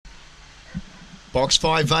Box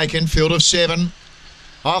 5 vacant, field of 7.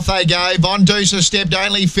 Off they go. Von Duser stepped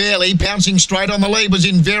only fairly. Pouncing straight on the lead was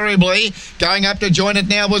Invariably. Going up to join it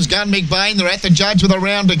now was Gun McBain. They're at the judge with a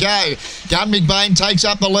round to go. Gun McBain takes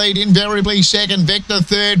up the lead. Invariably second. Vector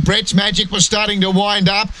third. Brett's Magic was starting to wind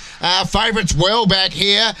up. Favourites well back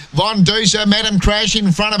here. Von Duser, Madam Crash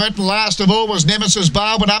in front of it. And last of all was Nemesis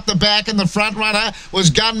Bar, but up the back, and the front runner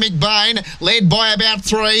was Gun McBain, led by about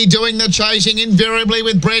 3, doing the chasing Invariably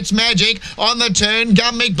with Brett's Magic. On the turn,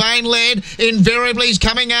 Gun McBain led. Invariably's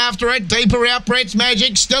coming after it. Deeper out, Brett's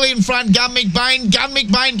Magic. Still in front, Gun McBain. Gun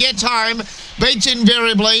McBain gets home. Beats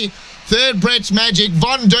Invariably. Third, Brett's Magic.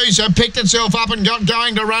 Von Duser picked itself up and got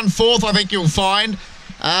going to run fourth, I think you'll find.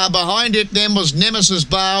 Behind it then was Nemesis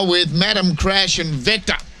Bar with Madam Crash and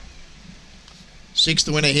Vector. Sixth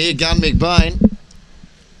winner here, Gun McBain.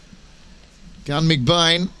 Gun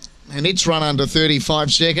McBain, and its run under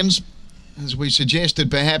 35 seconds. As we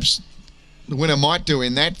suggested, perhaps the winner might do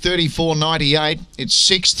in that. 34.98. It's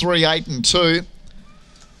 6.38 and 2.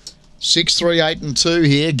 6.38 and 2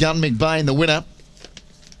 here. Gun McBain, the winner.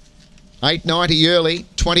 8.90 early,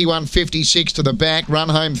 21.56 to the back. Run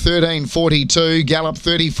home 13.42. Gallop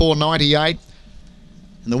 34.98.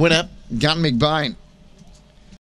 And the winner, Gun McBain.